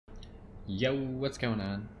Yo, what's going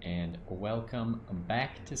on? And welcome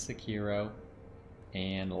back to Sekiro.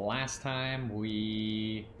 And last time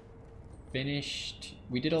we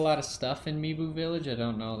did a lot of stuff in Mibu Village. I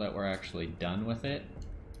don't know that we're actually done with it.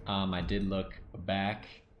 I did look back,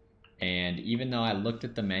 and even though I looked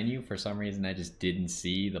at the menu, for some reason I just didn't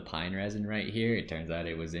see the pine resin right here. It turns out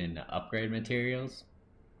it was in upgrade materials.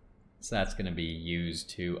 So that's going to be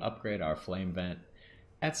used to upgrade our flame vent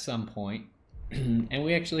at some point. And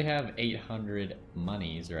we actually have 800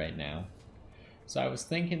 monies right now. So I was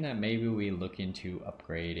thinking that maybe we look into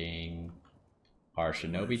upgrading our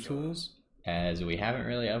Shinobi tools, as we haven't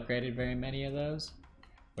really upgraded very many of those.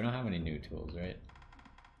 We don't have any new tools, right?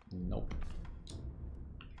 Nope.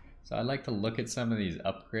 So I'd like to look at some of these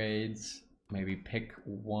upgrades, maybe pick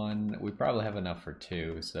one. We probably have enough for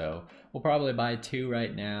two, so we'll probably buy two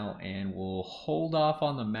right now, and we'll hold off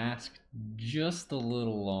on the mask just a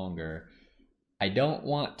little longer. I don't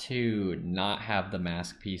want to not have the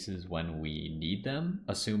mask pieces when we need them,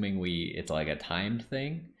 assuming it's like a timed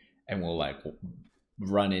thing, and we'll like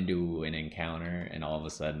run into an encounter and all of a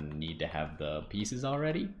sudden need to have the pieces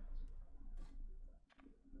already.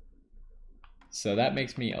 So that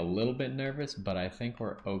makes me a little bit nervous, but I think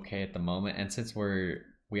we're okay at the moment. And since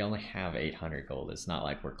we only have 800 gold, it's not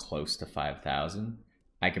like we're close to 5,000.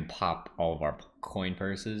 I can pop all of our coin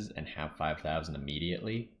purses and have 5,000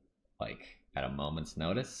 immediately, like at a moment's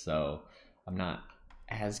notice, so I'm not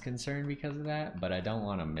as concerned because of that, but I don't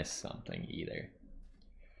want to miss something either.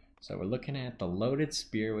 So we're looking at the loaded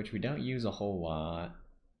spear, which we don't use a whole lot.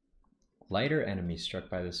 Lighter enemies struck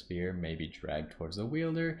by the spear may be dragged towards the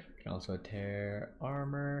wielder. Can also tear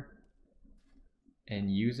armor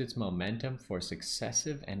and use its momentum for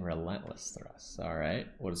successive and relentless thrusts. Alright,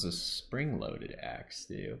 what does a spring-loaded axe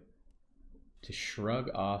do? To shrug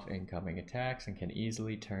off incoming attacks and can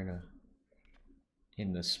easily turn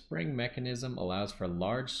in the spring mechanism, allows for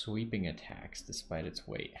large sweeping attacks despite its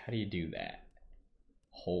weight. How do you do that?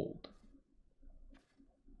 Hold.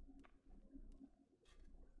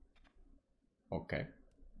 Okay.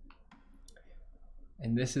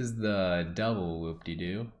 And this is the double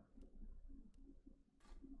whoop-de-doo.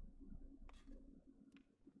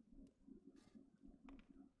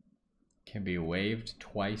 Can be waved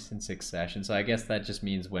twice in succession. So I guess that just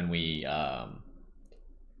means when we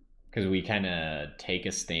because we kind of take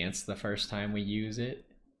a stance the first time we use it.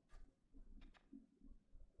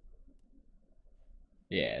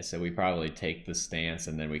 Yeah, so we probably take the stance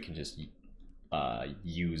and then we can just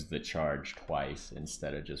use the charge twice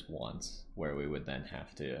instead of just once, where we would then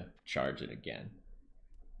have to charge it again.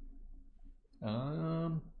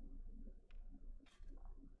 A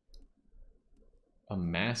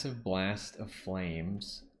massive blast of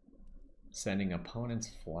flames, sending opponents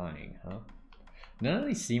flying, huh? None of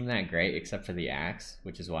these seem that great except for the axe,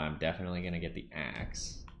 which is why I'm definitely gonna get the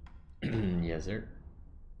axe. Yes, sir.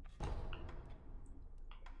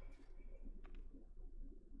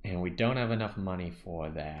 And we don't have enough money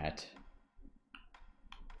for that.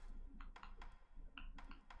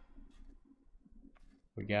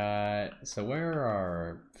 We got, so where are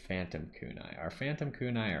our phantom kunai? Our phantom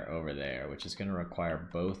kunai are over there, which is gonna require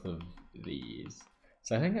both of these.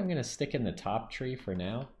 So I think I'm gonna stick in the top tree for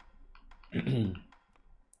now.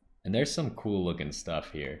 And there's some cool looking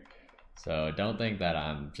stuff here, so don't think that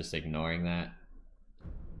I'm just ignoring that,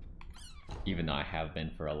 even though I have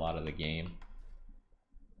been for a lot of the game.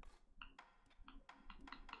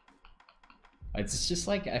 It's just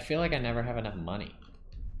like, I feel like I never have enough money.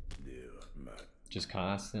 Just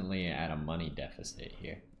constantly at a money deficit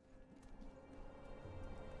here.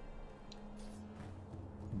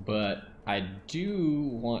 But I do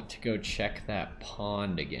want to go check that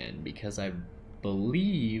pond again, because I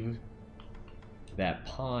believe that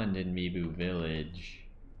pond in Mibu Village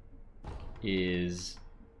is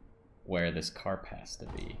where this carp has to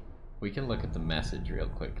be. We can look at the message real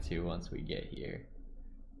quick too once we get here,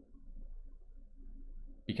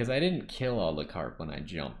 because I didn't kill all the carp when I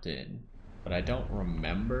jumped in, but I don't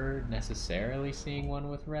remember necessarily seeing one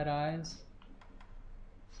with red eyes.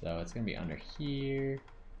 So it's gonna be under here.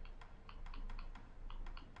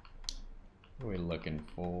 What are we looking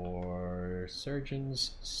for?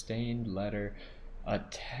 Surgeon's stained letter.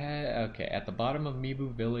 Okay, at the bottom of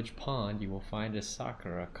Mibu Village Pond, you will find a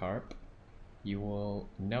Sakura carp. You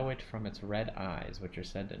will know it from its red eyes, which are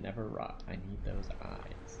said to never rot. I need those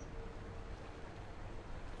eyes.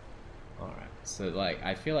 Alright, so like,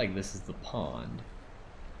 I feel like this is the pond.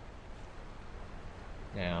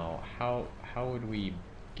 Now, how would we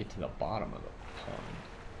get to the bottom of the pond?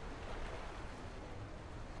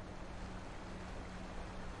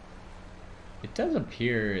 It does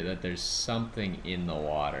appear that there's something in the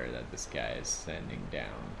water that this guy is sending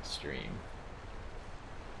downstream.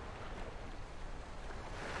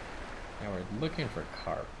 Now we're looking for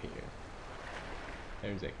carp here.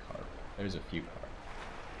 There's a carp. There's a few carp.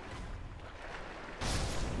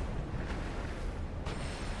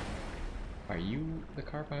 Are you the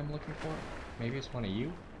carp I'm looking for? Maybe it's one of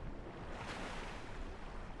you?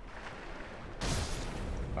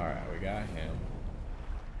 Alright, we got him.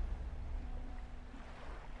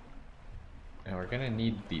 Now we're gonna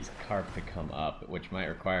need these carp to come up, which might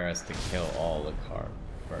require us to kill all the carp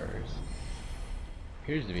first.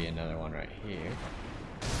 Appears to be another one right here.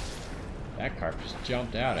 That carp just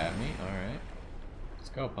jumped out at me. Alright. Let's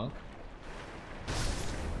go, punk.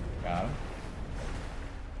 Got him.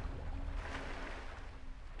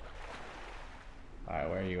 Alright,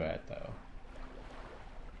 where are you at, though?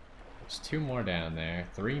 There's 2 more down there,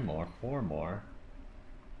 3 more, 4 more.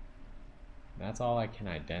 That's all I can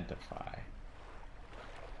identify.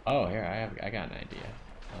 Oh, here, I got an idea.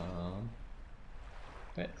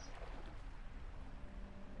 This.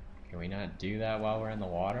 Can we not do that while we're in the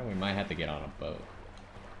water? We might have to get on a boat.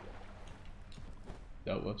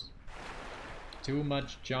 Oh, whoops. Too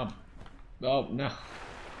much jump. Oh, no.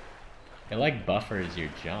 It like buffers your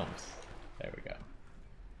jumps. There we go.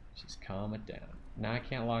 Just calm it down. Now I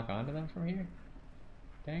can't lock onto them from here?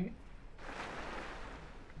 Dang it.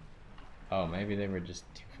 Oh, maybe they were just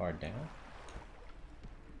too far down?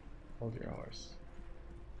 Hold your horse.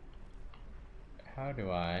 How do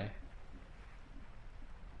I...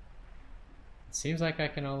 It seems like I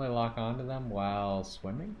can only lock onto them while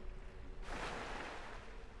swimming?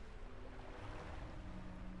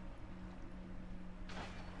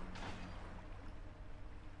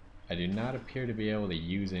 I do not appear to be able to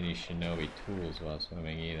use any Shinobi tools while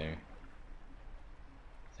swimming either.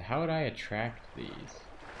 So how would I attract these?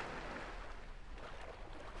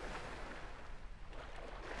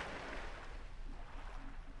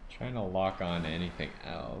 Trying to lock on to anything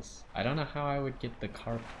else. I don't know how I would get the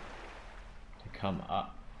carp to come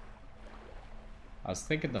up. I was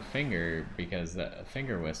thinking the finger, because the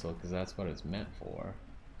finger whistle, because that's what it's meant for.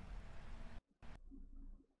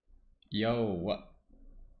 Yo, what?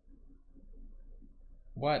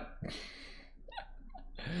 What?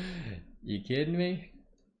 You kidding me?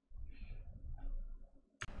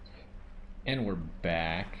 And we're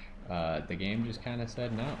back. The game just kind of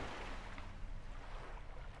said no.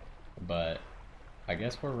 But I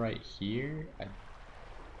guess we're right here.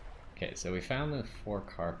 Okay, so we found the 4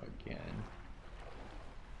 carp again.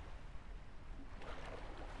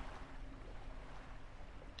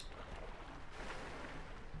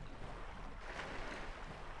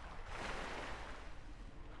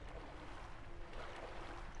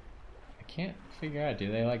 I can't figure out,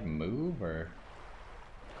 do they like move or?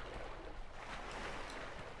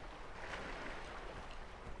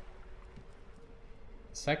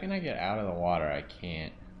 The second I get out of the water, I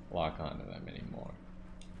can't lock onto them anymore.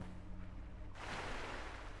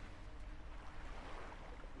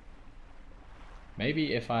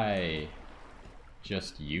 Maybe if I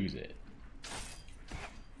just use it.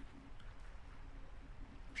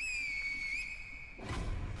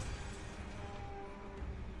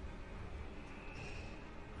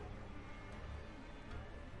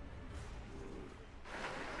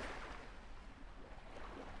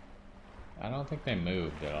 I don't think they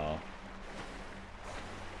moved at all.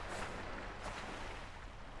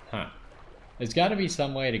 Huh. There's got to be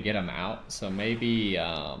some way to get them out, so maybe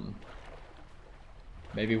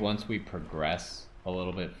maybe once we progress a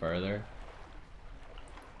little bit further,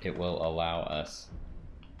 it will allow us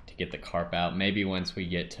to get the carp out. Maybe once we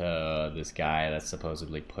get to this guy that's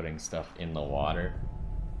supposedly putting stuff in the water.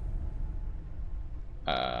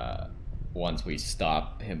 Once we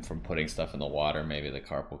stop him from putting stuff in the water, maybe the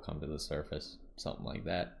carp will come to the surface. Something like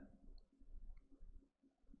that.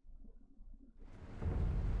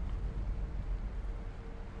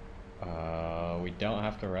 We don't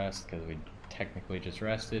have to rest because we technically just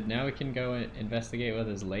rested. Now we can go and investigate what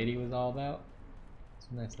this lady was all about. It's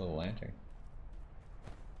a nice little lantern.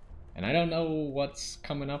 And I don't know what's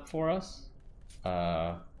coming up for us.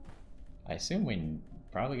 I assume we're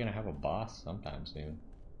probably gonna have a boss sometime soon.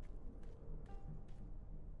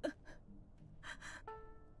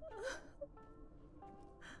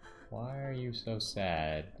 Why are you so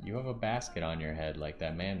sad? You have a basket on your head like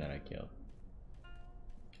that man that I killed.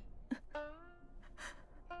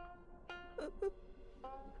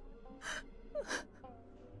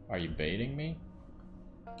 Are you baiting me?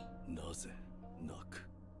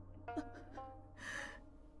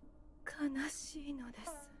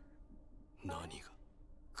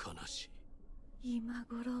 今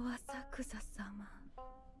頃は作座様、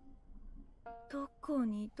どこ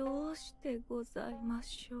にどうしてございま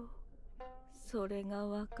しょう。それが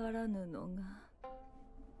わからぬのが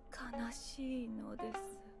悲しいのです。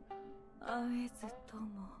会えずと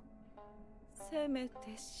もせめ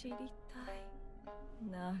て知りたい。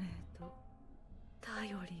なれど頼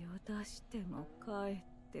りを出しても帰っ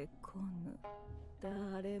てこぬ。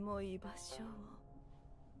誰も居場所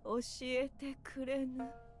を教えてくれぬ。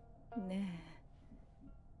ねえ、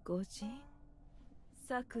御人、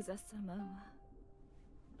作座様は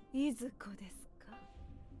いずこですか？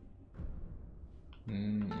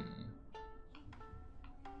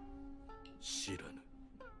知らぬ。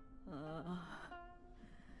ああ、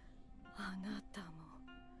あなたも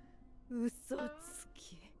嘘つ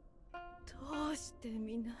き。どうして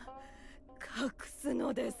皆隠す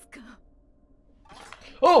のですか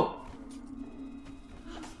？Oh!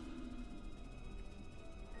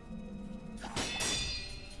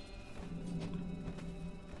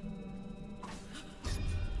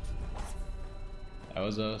 That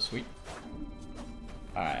was sweet.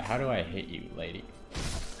 Alright, how do I hit you, lady?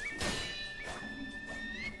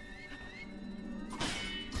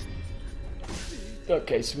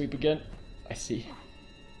 Okay, sweep again. I see.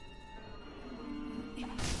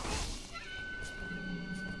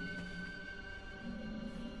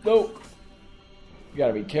 Nope. You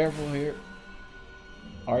gotta be careful here.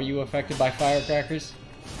 Are you affected by firecrackers?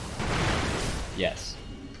 Yes.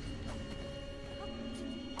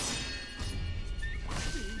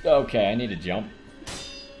 Okay, I need to jump.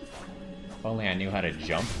 If only I knew how to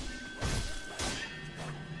jump.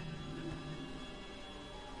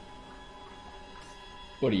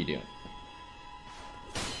 What are you doing?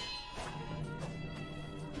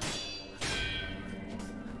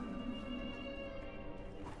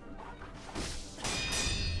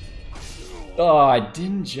 Oh, I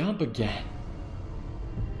didn't jump again.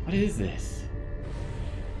 What is this?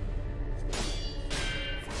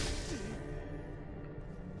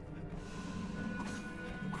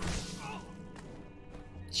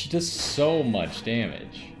 She does so much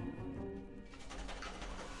damage.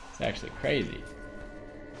 It's actually crazy.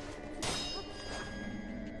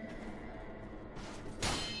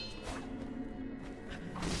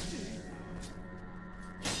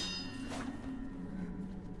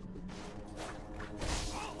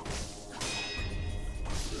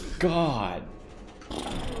 God.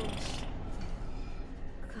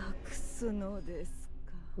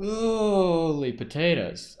 Holy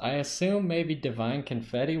potatoes. I assume maybe divine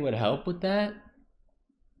confetti would help with that?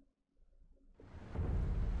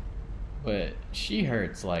 But she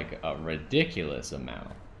hurts like a ridiculous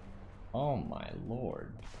amount. Oh my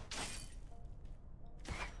lord.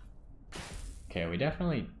 Okay, we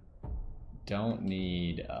definitely don't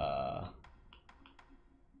need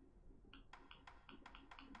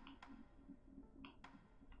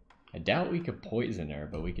I doubt we could poison her,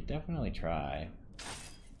 but we could definitely try.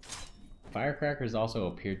 Firecrackers also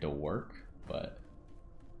appeared to work, but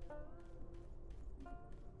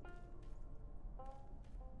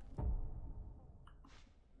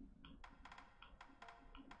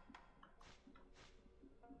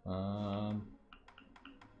how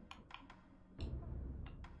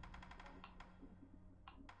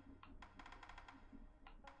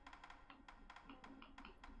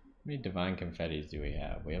many divine confettis do we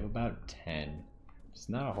have? We have about 10. It's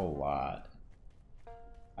not a whole lot.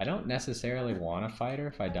 I don't necessarily want to fight her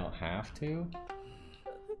if I don't have to.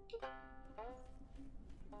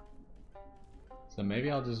 So maybe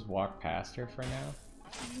I'll just walk past her for now.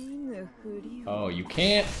 Oh, you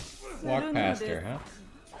can't walk past her, huh?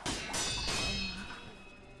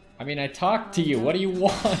 I mean, I talked to you. What do you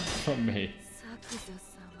want from me?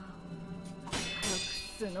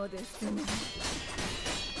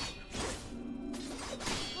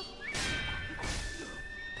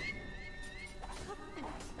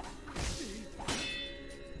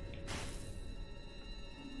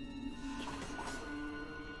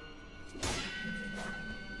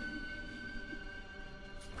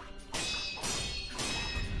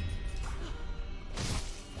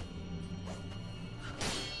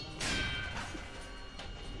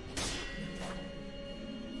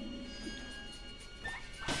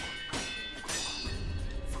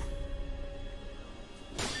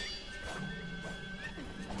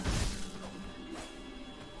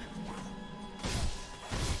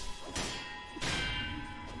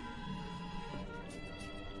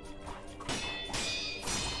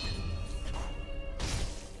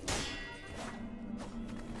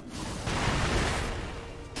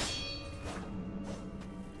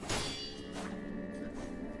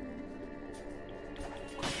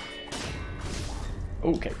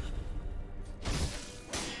 Okay.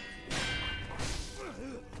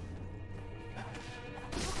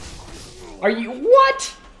 Are you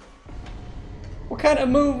what? What kind of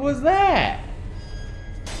move was that?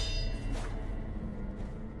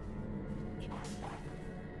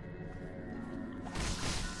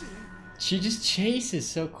 She just chases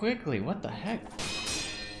so quickly. What the heck?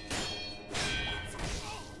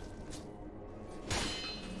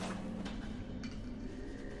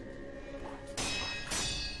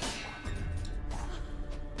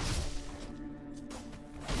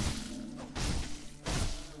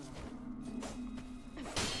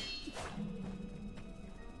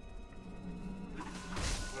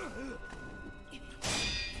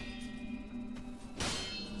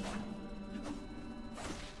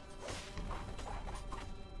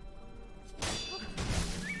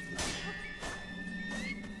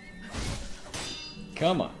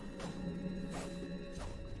 Come on.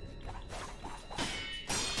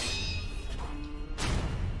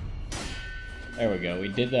 There we go. We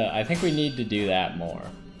did the... I think we need to do that more.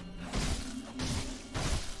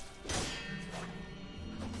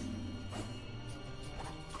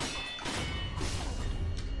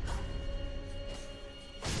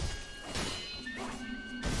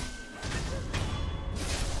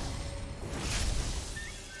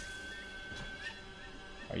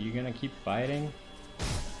 Are you gonna keep fighting?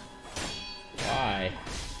 Why?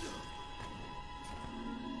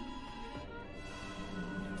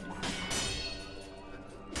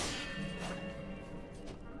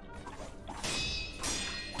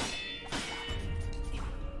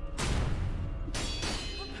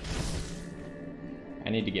 I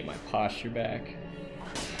need to get my posture back.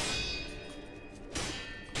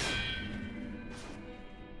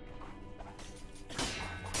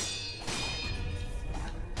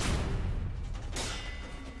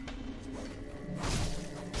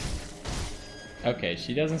 Okay,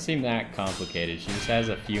 she doesn't seem that complicated. She just has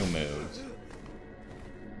a few moves.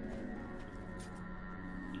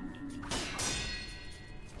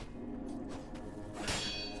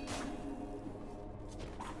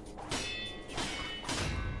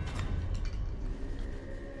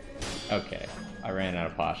 Okay, I ran out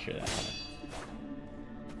of posture that time.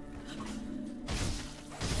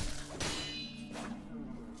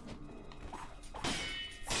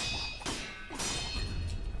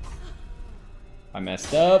 I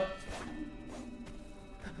messed up.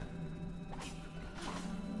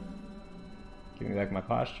 Give me back my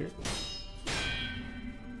posture.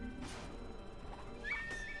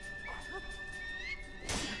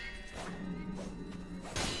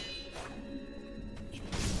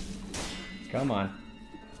 Come on.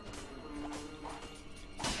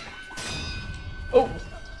 Oh!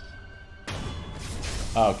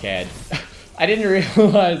 Okay. I didn't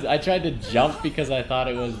realize. I tried to jump because I thought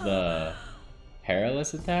it was the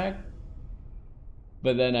perilous attack.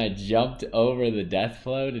 But then I jumped over the death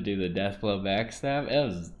flow to do the death flow backstab.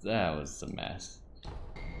 That was a mess.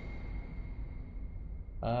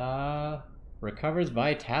 Recovers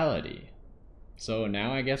vitality. So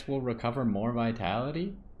now I guess we'll recover more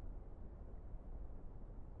vitality?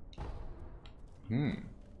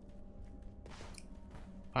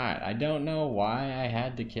 Alright, I don't know why I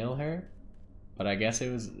had to kill her, but I guess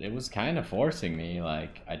it was kind of forcing me.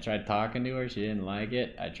 Like, I tried talking to her, she didn't like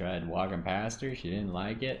it. I tried walking past her, she didn't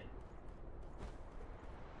like it.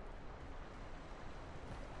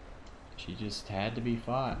 She just had to be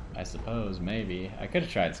fought, I suppose, maybe. I could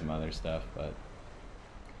have tried some other stuff, but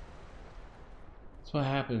that's what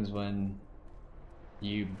happens when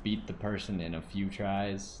you beat the person in a few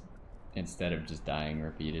tries instead of just dying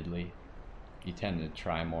repeatedly. You tend to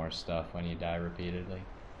try more stuff when you die repeatedly.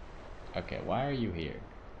 Okay, why are you here?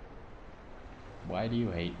 Why do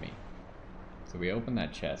you hate me? So we opened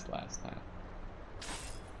that chest last time.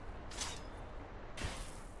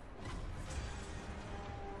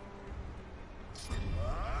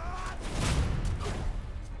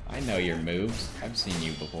 I know your moves. I've seen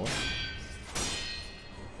you before.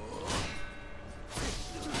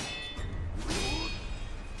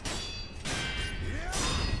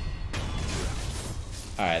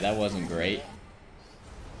 Alright, that wasn't great.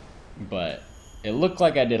 But it looked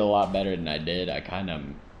like I did a lot better than I did. I kind of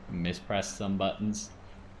mispressed some buttons.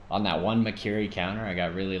 On that one Makiri counter, I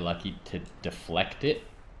got really lucky to deflect it.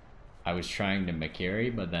 I was trying to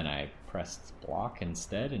Makiri, but then I pressed block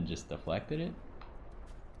instead and just deflected it.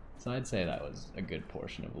 So I'd say that was a good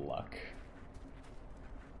portion of luck.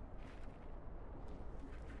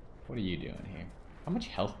 What are you doing here? How much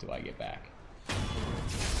health do I get back?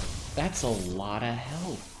 That's a lot of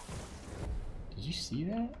health. Did you see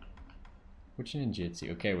that? Which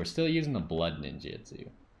ninjutsu? Okay, we're still using the blood ninjutsu.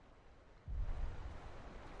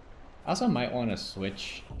 I also might want to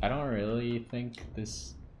switch. I don't really think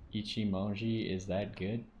this Ichimoji is that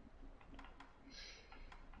good.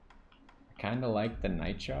 kind of like the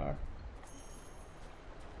Nightjar,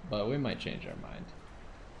 but we might change our mind.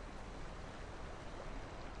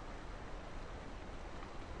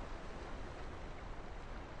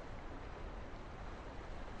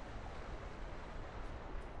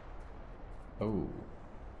 Oh,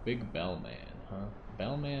 big Bellman, huh?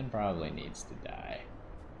 Bellman probably needs to die.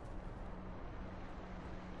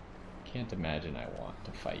 Can't imagine I want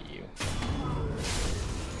to fight you.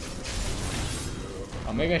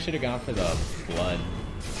 Oh, maybe I should have gone for the blood.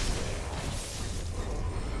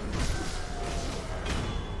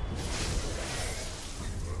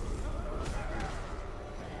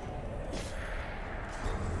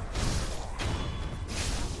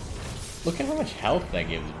 Look at how much health that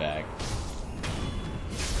gives back.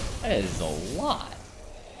 That is a lot.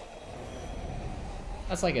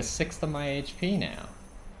 That's like a sixth of my HP now.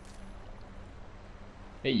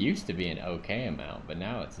 It used to be an okay amount, but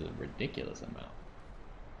now it's a ridiculous amount.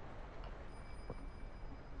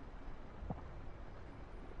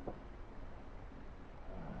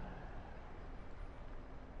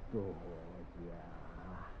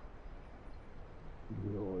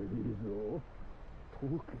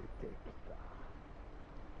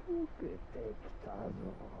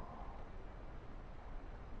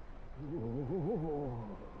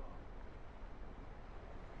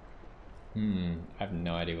 I have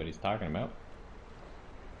no idea what he's talking about.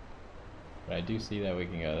 But I do see that we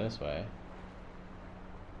can go this way.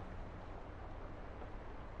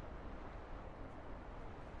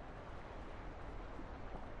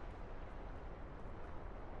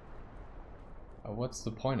 Oh, what's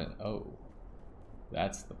the point of... Oh.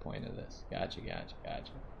 That's the point of this. Gotcha.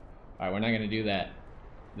 Alright, we're not going to do that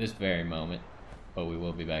this very moment. But we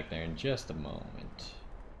will be back there in just a moment.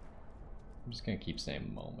 I'm just going to keep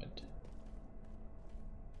saying moment.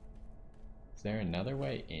 Is there another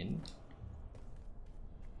way in?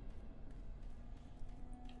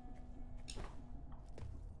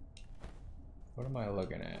 What am I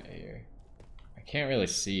looking at here? I can't really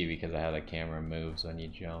see because of how the camera moves when you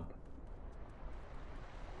jump.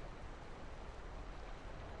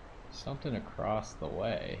 Something across the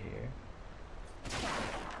way here.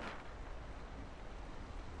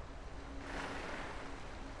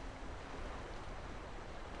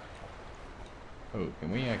 Oh,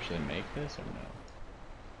 can we actually make this or no?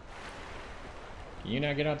 Can you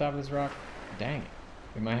not get on top of this rock? Dang it.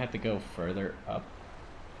 We might have to go further up.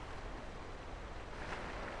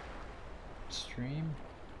 Stream?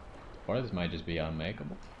 Or this might just be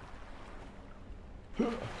unmakeable.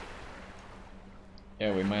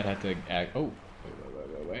 Yeah, we might have to act. Oh,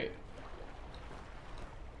 wait.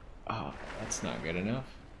 Oh, that's not good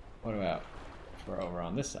enough. What about for over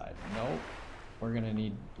on this side? Nope. We're gonna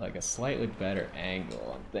need like a slightly better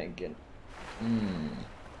angle, I'm thinking.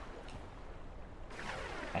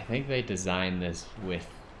 I think they designed this with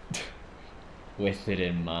with it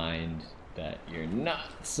in mind that you're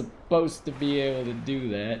not supposed to be able to do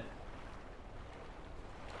that.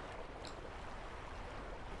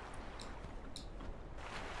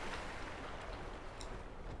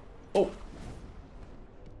 Oh!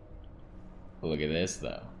 Look at this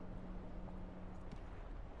though.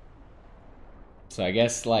 So I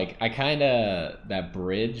guess like I kinda, that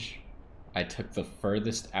bridge, I took the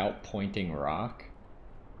furthest out pointing rock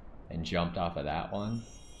and jumped off of that one.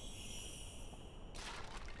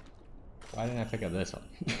 Why didn't I pick up this one?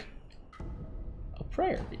 A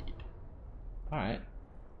prayer bead. Alright.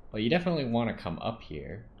 Well, you definitely want to come up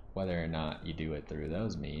here, whether or not you do it through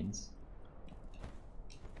those means.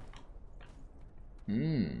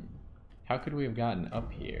 How could we have gotten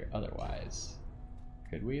up here otherwise?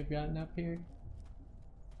 Could we have gotten up here?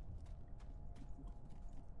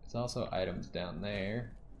 There's also items down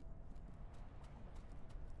there.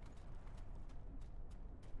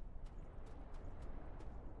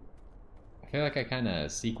 I feel like I kind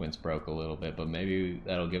of sequence broke a little bit, but maybe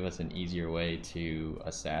that'll give us an easier way to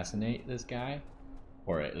assassinate this guy,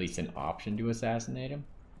 or at least an option to assassinate him,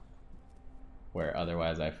 where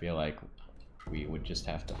otherwise I feel like we would just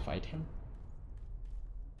have to fight him.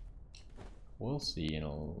 We'll see in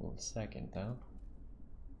a second though.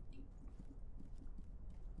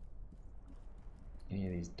 Any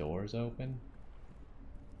of these doors open?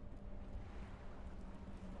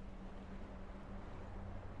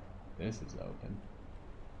 This is open.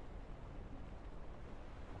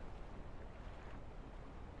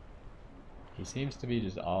 He seems to be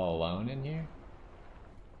just all alone in here.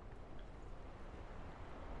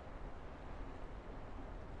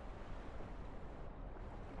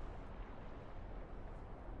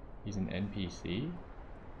 He's an NPC?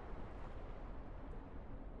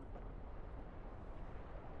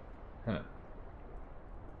 Huh.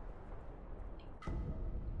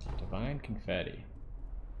 Find confetti.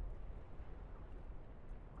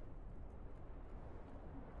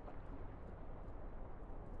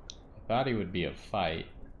 I thought he would be a fight.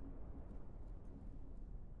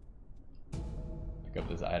 Pick up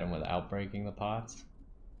this item without breaking the pots.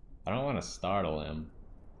 I don't want to startle him.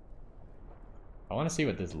 I want to see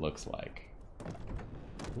what this looks like.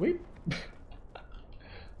 Weep.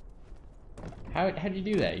 How'd you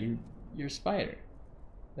do that? You're a spider.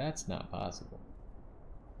 That's not possible.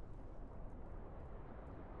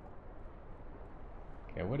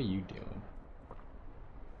 Okay, what are you doing?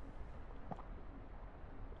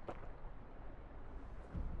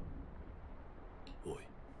 Oi.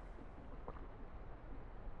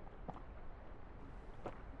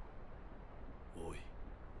 Oi,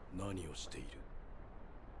 何をしている?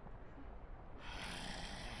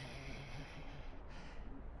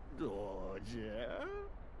 どうじゃ?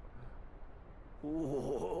 お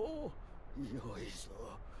お、よいぞ。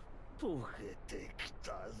溶けてき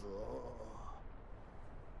たぞ。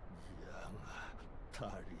じゃが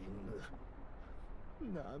足り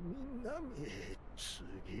ぬ。なみなみ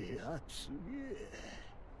次や次へ。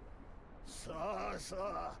さあさ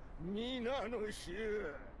あ、皆の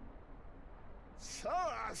衆。さ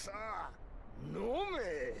あさあ、飲め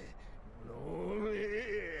飲め。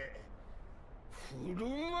振る舞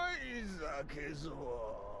い酒ぞ。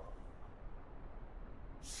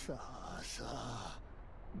さあさあ、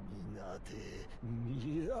皆で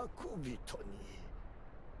都人に。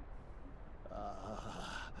あ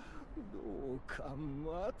あ、どうか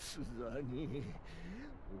松座に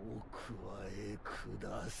お加えく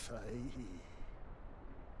ださ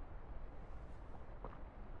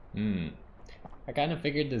い。I kind of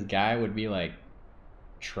figured this guy would be like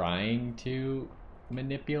trying to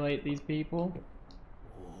manipulate these people.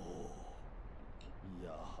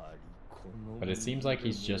 But it seems like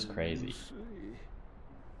he's just crazy.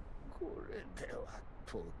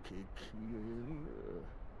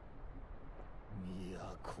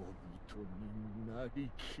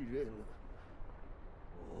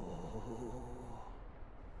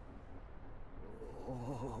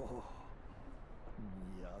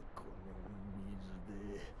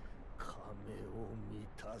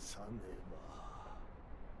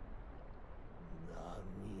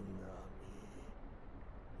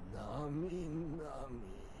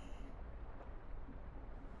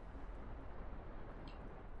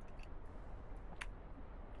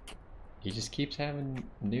 He just keeps having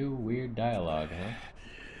new weird dialogue, huh?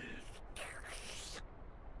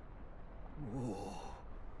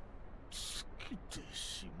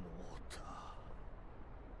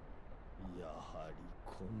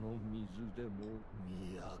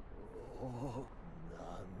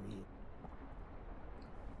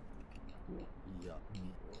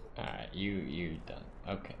 Alright, you're done.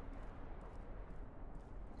 Okay.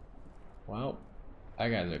 Well, I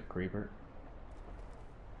got a creeper.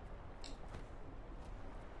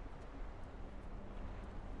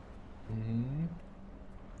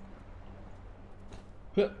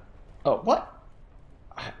 Oh, what?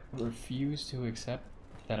 I refuse to accept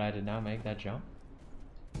that I did not make that jump.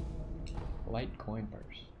 Light coin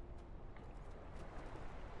purse.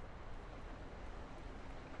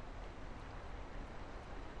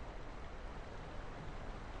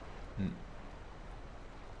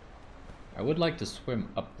 I would like to swim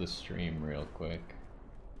up the stream real quick.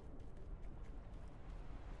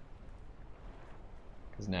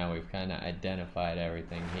 Because now we've kind of identified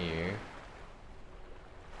everything here.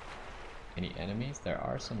 Any enemies? There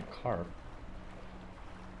are some carp.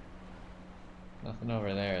 Nothing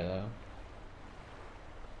over there though.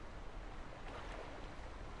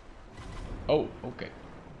 Oh, okay.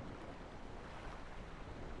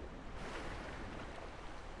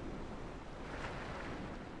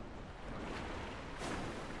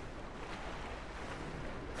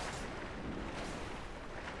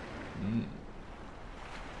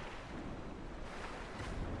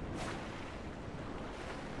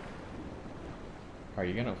 Are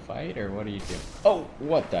you gonna fight or what are you doing? Oh,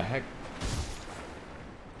 what the heck?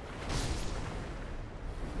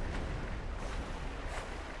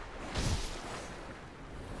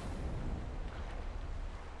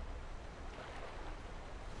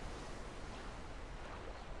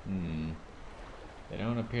 They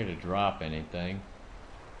don't appear to drop anything.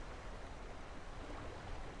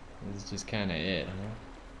 This is just kinda it, huh?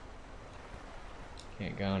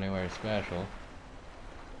 Can't go anywhere special.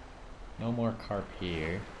 No more carp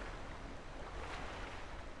here.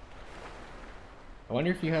 I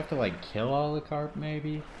wonder if you have to like kill all the carp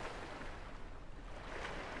maybe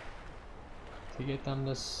to get them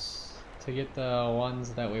to get the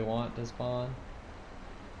ones that we want to spawn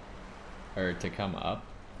or to come up.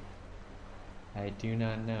 I do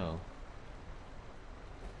not know.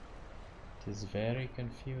 It is very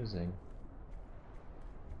confusing.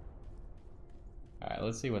 Alright,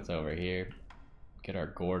 let's see what's over here. Get our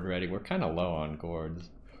gourd ready. We're kind of low on gourds.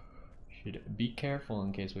 Should be careful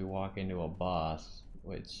in case we walk into a boss,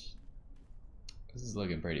 which this is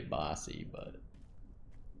looking pretty bossy, but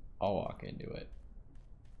I'll walk into it.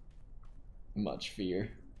 Much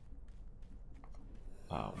fear.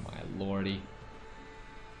 Oh my lordy.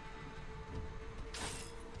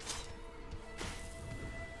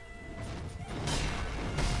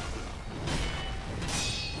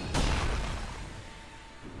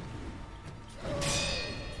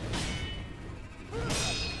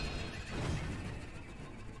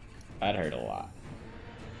 That hurt a lot.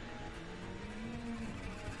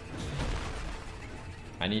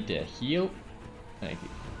 I need to heal. Thank you.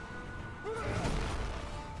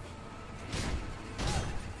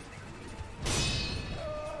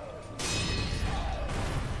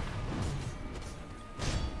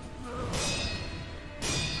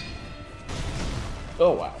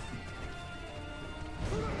 Oh wow.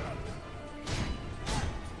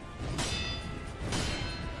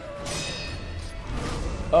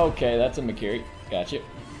 Okay, that's a Makiri. Gotcha.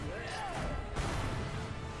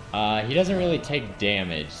 He doesn't really take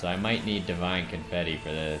damage, so I might need Divine Confetti for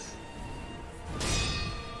this.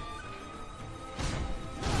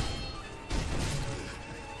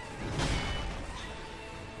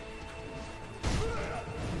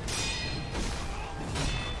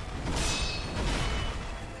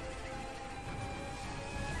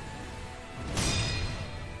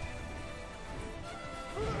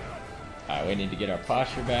 Alright, we need to get our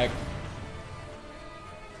posture back.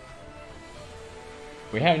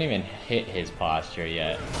 We haven't even hit his posture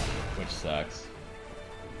yet, which sucks.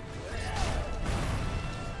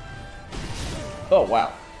 Oh,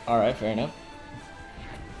 wow. Alright, fair enough.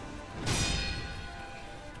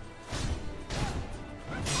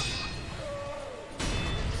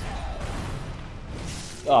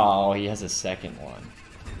 Oh, he has a second one.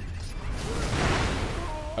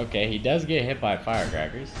 Okay, he does get hit by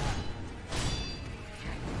firecrackers.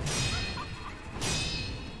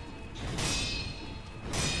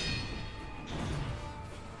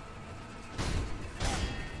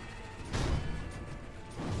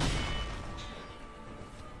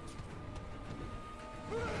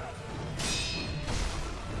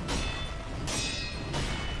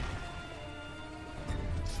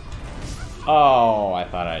 Oh, I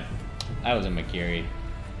thought that was a Makiri.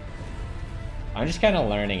 I'm just kind of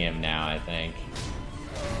learning him now, I think.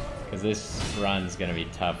 Because this run's going to be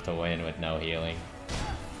tough to win with no healing.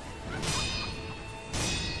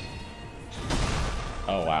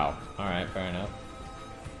 Oh, wow. Alright, fair enough.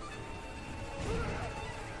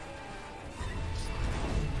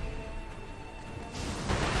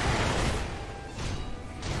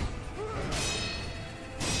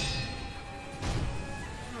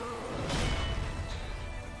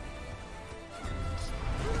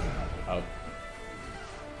 Oh.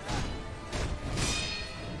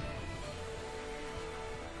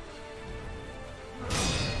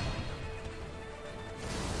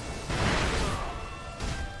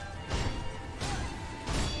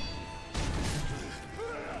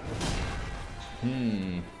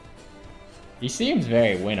 He seems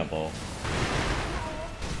very winnable.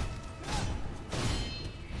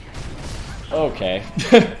 Okay.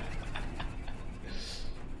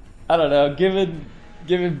 I don't know,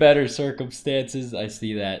 given better circumstances, I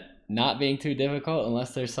see that not being too difficult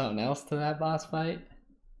unless there's something else to that boss fight.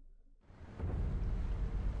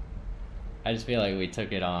 I just feel like we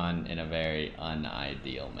took it on in a very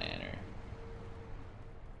unideal manner.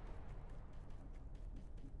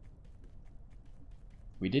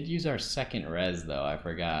 We did use our second res though. I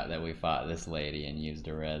forgot that we fought this lady and used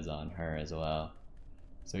a res on her as well.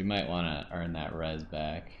 So we might want to earn that res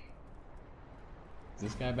back. Is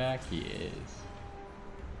this guy back? He is.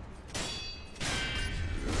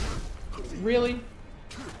 Really?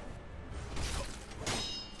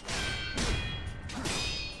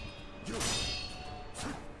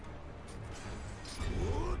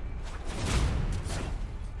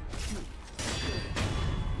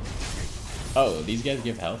 Oh, these guys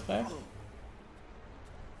give health back?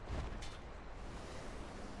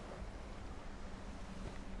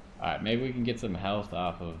 Alright, maybe we can get some health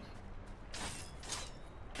off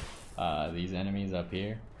of these enemies up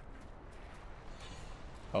here.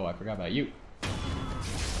 Oh, I forgot about you.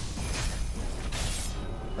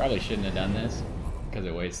 Probably shouldn't have done this, because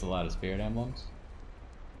it wastes a lot of spirit emblems.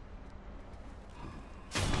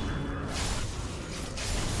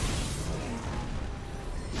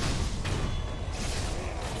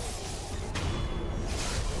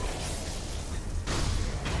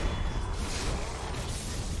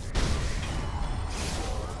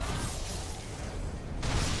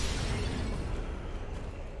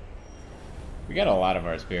 We got a lot of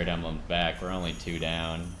our spirit emblems back. We're only 2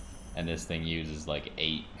 down, and this thing uses like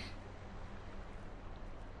 8.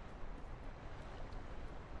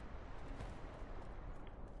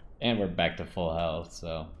 And we're back to full health,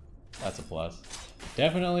 so that's a plus.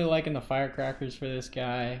 Definitely liking the firecrackers for this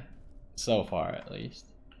guy, so far at least.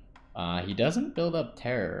 He doesn't build up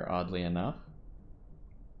terror, oddly enough.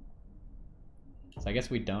 So I guess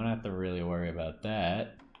we don't have to really worry about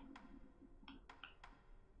that.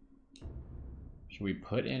 Should we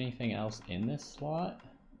put anything else in this slot?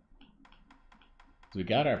 We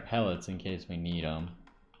got our pellets in case we need them.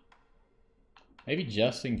 Maybe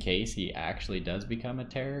just in case he actually does become a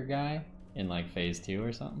terror guy in like phase 2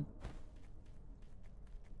 or something.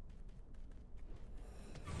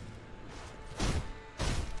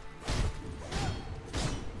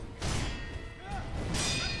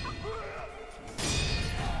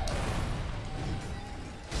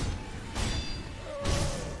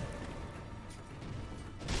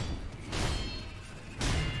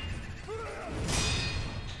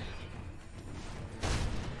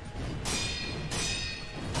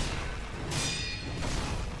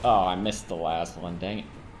 Oh, I missed the last one, dang it.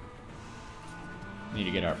 Need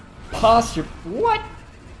to get our posture. What?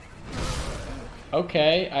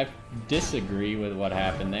 Okay, I disagree with what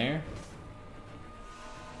happened there.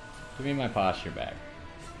 Give me my posture back.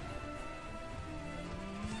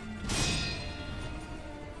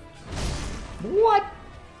 What?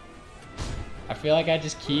 I feel like I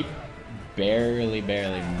just keep barely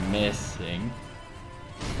missing.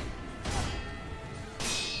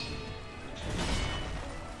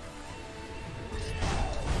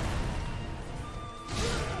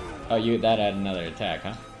 Oh, that had another attack,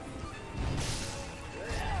 huh?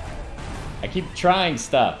 I keep trying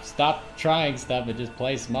stuff. Stop trying stuff and just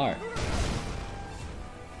play smart.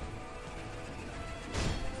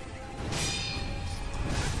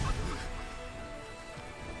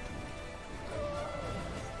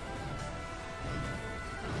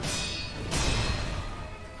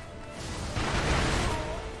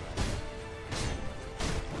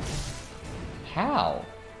 How?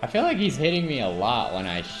 I feel like he's hitting me a lot when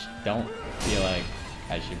I don't feel like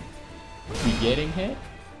I should be getting hit.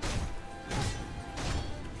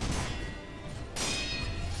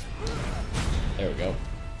 There we go.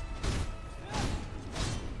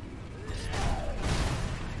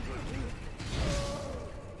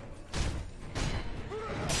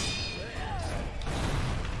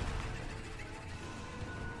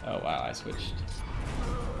 Oh wow, I switched.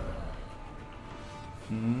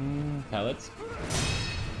 Pellets.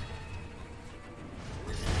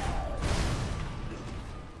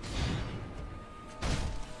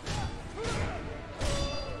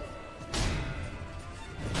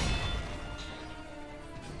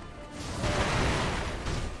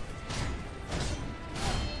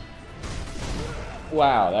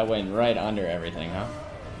 Wow, that went right under everything, huh?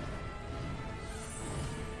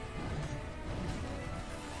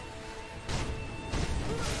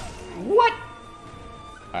 What?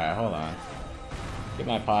 Alright, hold on. Get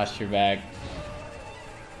my posture back.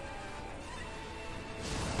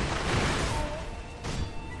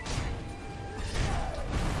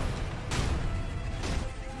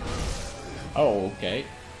 Oh, okay.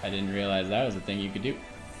 I didn't realize that was a thing you could do.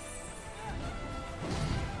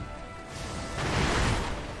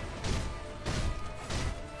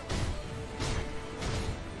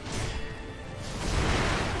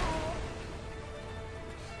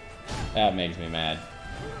 That makes me mad.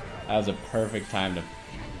 That was a perfect time to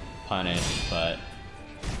punish, but...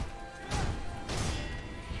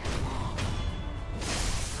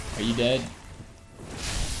 Are you dead?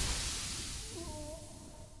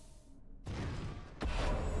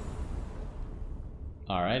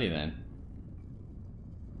 Alrighty then.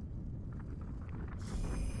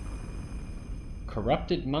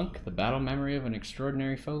 Corrupted monk, the battle memory of an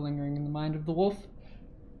extraordinary foe lingering in the mind of the wolf.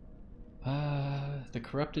 The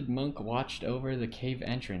corrupted monk watched over the cave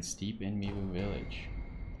entrance deep in Mibu village.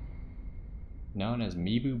 Known as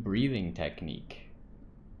Mibu breathing technique.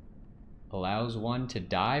 Allows one to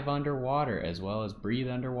dive underwater as well as breathe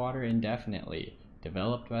underwater indefinitely.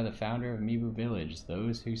 Developed by the founder of Mibu village.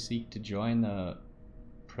 Those who seek to join the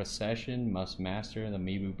procession must master the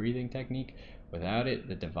Mibu breathing technique. Without it,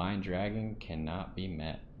 the divine dragon cannot be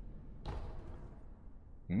met.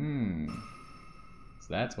 So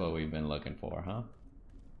that's what we've been looking for, huh?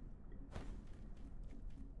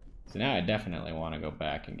 So now I definitely want to go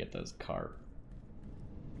back and get those carp.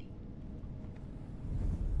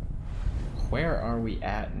 Where are we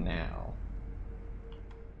at now?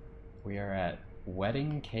 We are at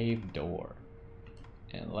Wedding Cave Door.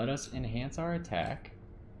 And let us enhance our attack.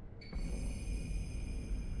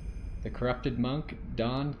 The corrupted monk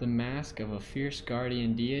donned the mask of a fierce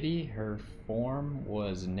guardian deity. Her form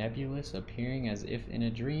was nebulous, appearing as if in a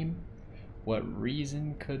dream. What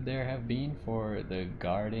reason could there have been for the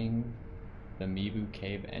guarding the Mibu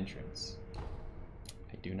cave entrance?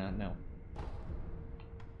 I do not know.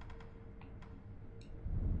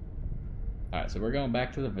 Alright, so we're going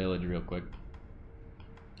back to the village real quick.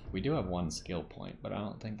 We do have one skill point, but I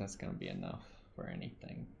don't think that's going to be enough for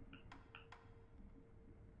anything.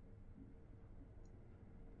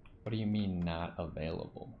 What do you mean not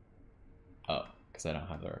available? Oh, because I don't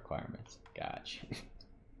have the requirements. Gotcha.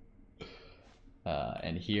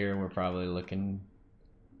 And here we're probably looking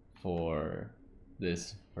for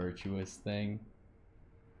this virtuous thing.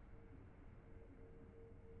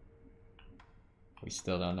 We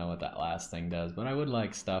still don't know what that last thing does, but I would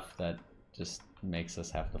like stuff that just makes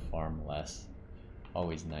us have to farm less.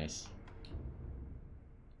 Always nice.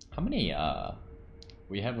 How many,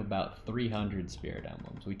 we have about 300 spirit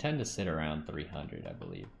emblems. We tend to sit around 300, I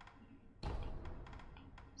believe.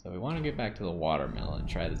 So we want to get back to the watermill and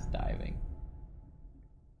try this diving.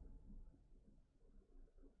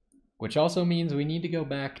 Which also means we need to go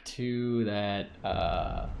back to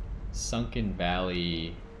that Sunken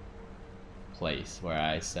Valley place where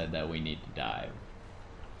I said that we need to dive.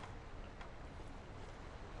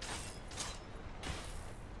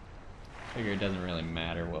 Figure it doesn't really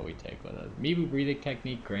matter what we take with us. Mibu breathing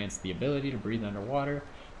technique grants the ability to breathe underwater.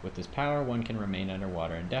 With this power, one can remain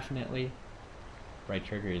underwater indefinitely. Right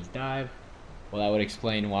trigger is dive. Well, that would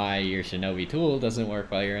explain why your Shinobi tool doesn't work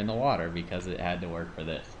while you're in the water, because it had to work for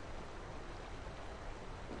this.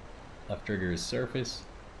 Left trigger is surface.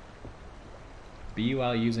 B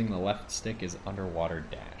while using the left stick is underwater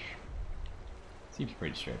dash. Seems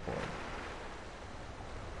pretty straightforward.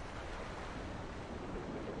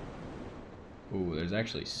 Ooh, there's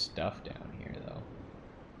actually stuff down here though.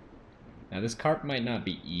 Now this carp might not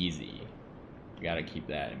be easy. You gotta keep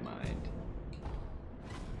that in mind.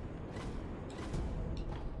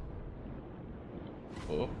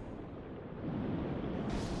 Oh.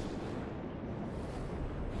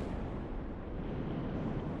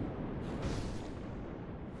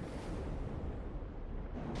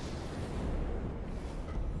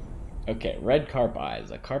 Okay, red carp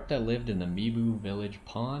eyes. A carp that lived in the Mibu village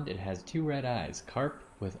pond. It has 2 red eyes. Carp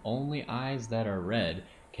with only eyes that are red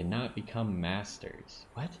cannot become masters.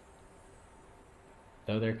 What?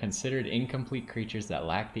 Though they're considered incomplete creatures that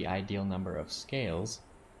lack the ideal number of scales,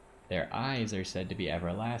 their eyes are said to be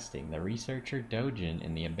everlasting. The researcher Dojin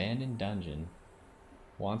in the abandoned dungeon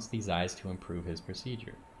wants these eyes to improve his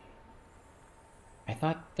procedure. I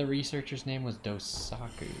thought the researcher's name was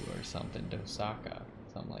Dosaku or something. Dosaka.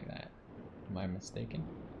 Something like that. Am I mistaken?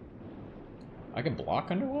 I can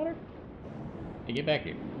block underwater? Hey, get back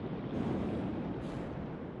here.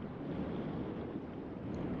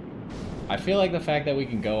 I feel like the fact that we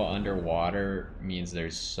can go underwater means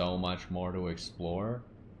there's so much more to explore,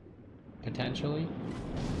 potentially.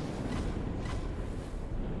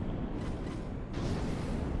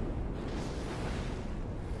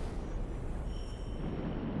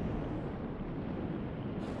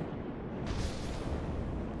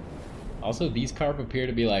 Also, these carp appear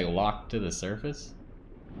to be like locked to the surface.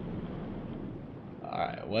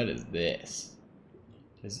 Alright, what is this?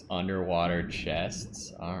 Just underwater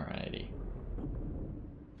chests? Alrighty.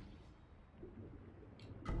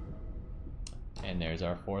 And there's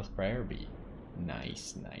our 4th prayer bead.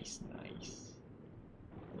 Nice, nice, nice.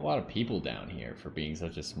 A lot of people down here for being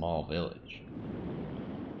such a small village.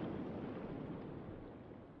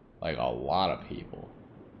 Like a lot of people.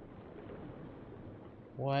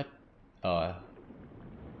 What? I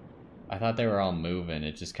thought they were all moving.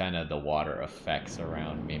 It just kind of the water effects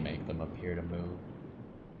around me make them appear to move.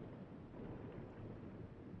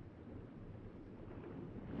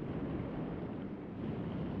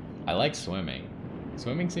 I like swimming.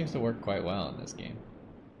 Swimming seems to work quite well in this game.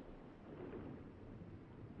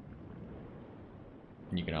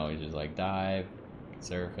 And you can always just like dive,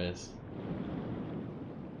 surface.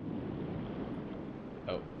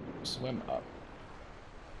 Oh, swim up.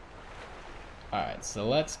 Alright, so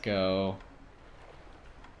let's go.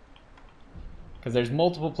 Because there's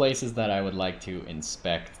multiple places that I would like to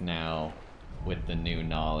inspect now with the new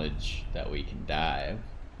knowledge that we can dive.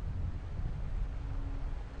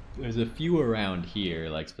 There's a few around here,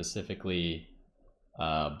 like specifically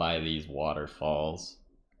by these waterfalls.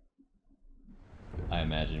 I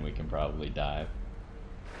imagine we can probably dive.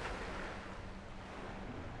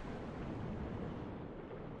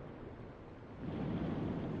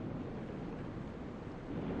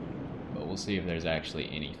 We'll see if there's actually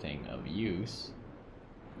anything of use.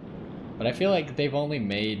 But I feel like they've only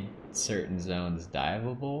made certain zones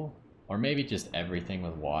diveable, or maybe just everything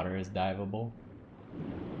with water is diveable.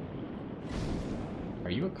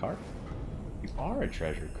 Are you a carp? You are a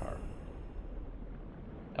treasure carp.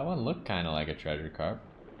 That one looked kind of like a treasure carp.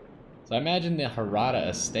 So I imagine the Harada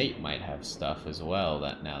estate might have stuff as well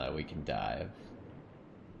that now that we can dive.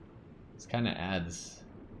 This kind of adds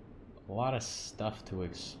a lot of stuff to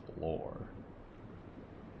explore.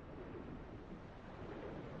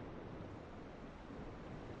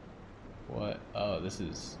 What? Oh, this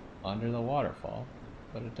is under the waterfall,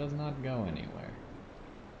 but it does not go anywhere.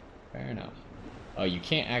 Fair enough. Oh, you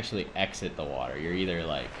can't actually exit the water. You're either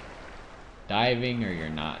like diving or you're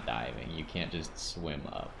not diving. You can't just swim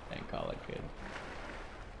up and call it good.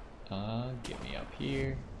 Get me up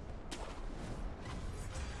here.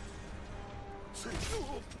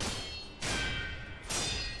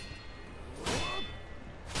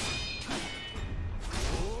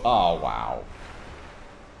 Oh, wow.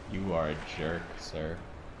 You are a jerk, sir.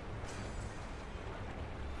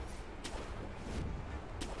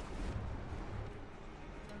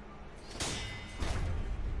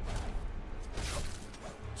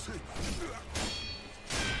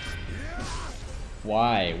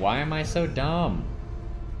 Why? Why am I so dumb?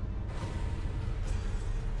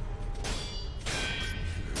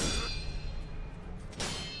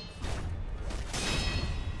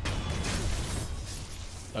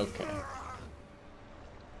 Okay.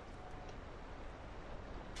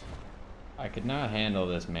 I could not handle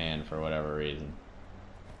this man for whatever reason.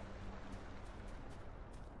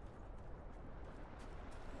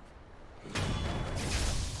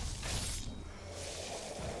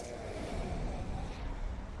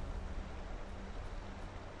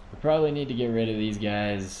 We probably need to get rid of these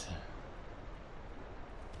guys.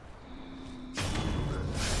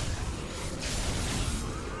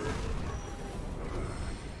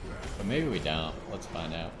 But maybe we don't. Let's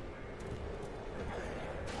find out.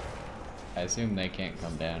 I assume they can't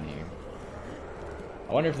come down here.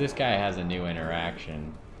 I wonder if this guy has a new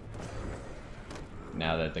interaction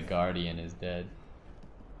now that the Guardian is dead.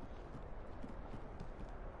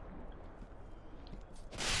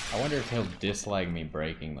 I wonder if he'll dislike me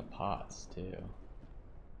breaking the pots too.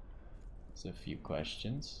 There's a few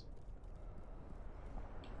questions.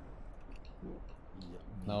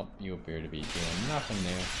 Nope, you appear to be doing nothing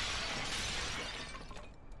new.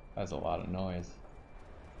 That's a lot of noise.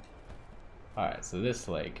 Alright, so this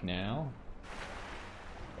lake now.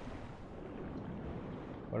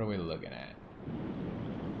 What are we looking at?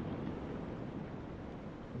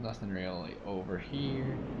 Nothing really over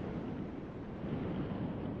here.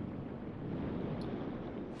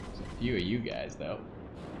 There's a few of you guys though.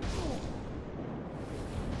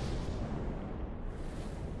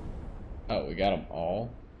 Oh, we got them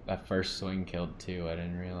all? That first swing killed two, I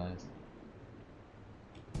didn't realize.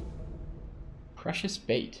 Precious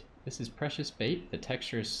bait. This is precious bait. The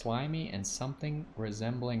texture is slimy and something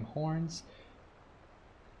resembling horns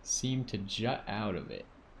seem to jut out of it.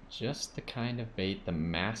 Just the kind of bait the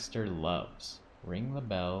master loves. Ring the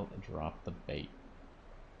bell, drop the bait.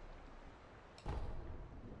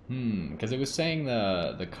 Because it was saying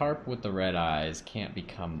the carp with the red eyes can't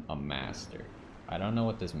become a master. I don't know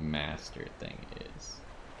what this master thing is.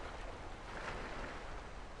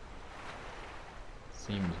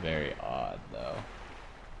 Seems very odd though.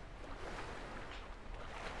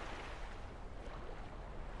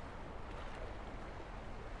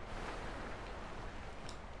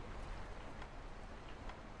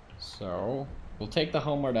 So, we'll take the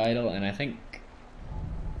homeward idol, and I think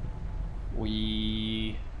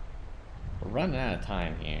we're running out of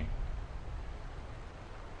time here.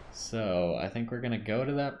 So, I think we're gonna go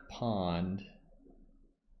to that pond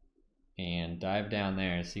and dive down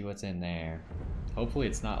there and see what's in there. Hopefully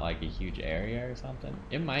it's not like a huge area or something.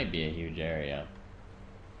 It might be a huge area.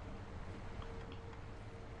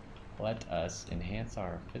 Let us enhance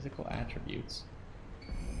our physical attributes.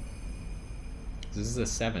 This is the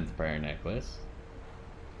 7th prayer necklace.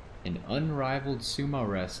 An unrivaled sumo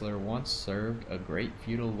wrestler once served a great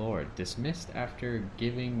feudal lord. Dismissed after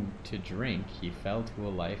giving to drink, he fell to a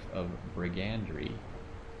life of brigandry.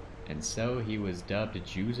 And so he was dubbed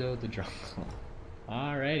Juzo the Drunkle.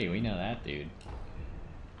 Alrighty, we know that dude.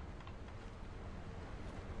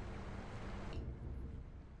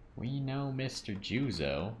 We know Mr.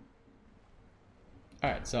 Juzo.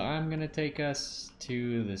 Alright, so I'm gonna take us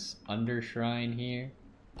to this under shrine here.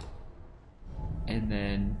 And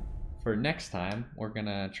then for next time, we're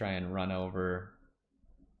gonna try and run over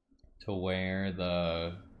to where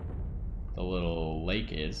the little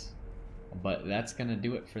lake is. But that's gonna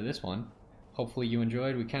do it for this one. hopefully you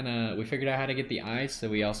enjoyed. We figured out how to get the eyes, so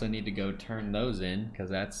we also need to go turn those in, because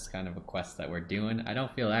that's kind of a quest that we're doing. I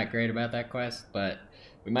don't feel that great about that quest, but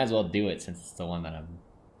we might as well do it since it's the one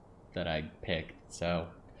that I picked. So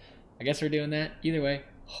I guess we're doing that. Either way,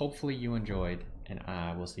 hopefully you enjoyed, and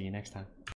I will see you next time.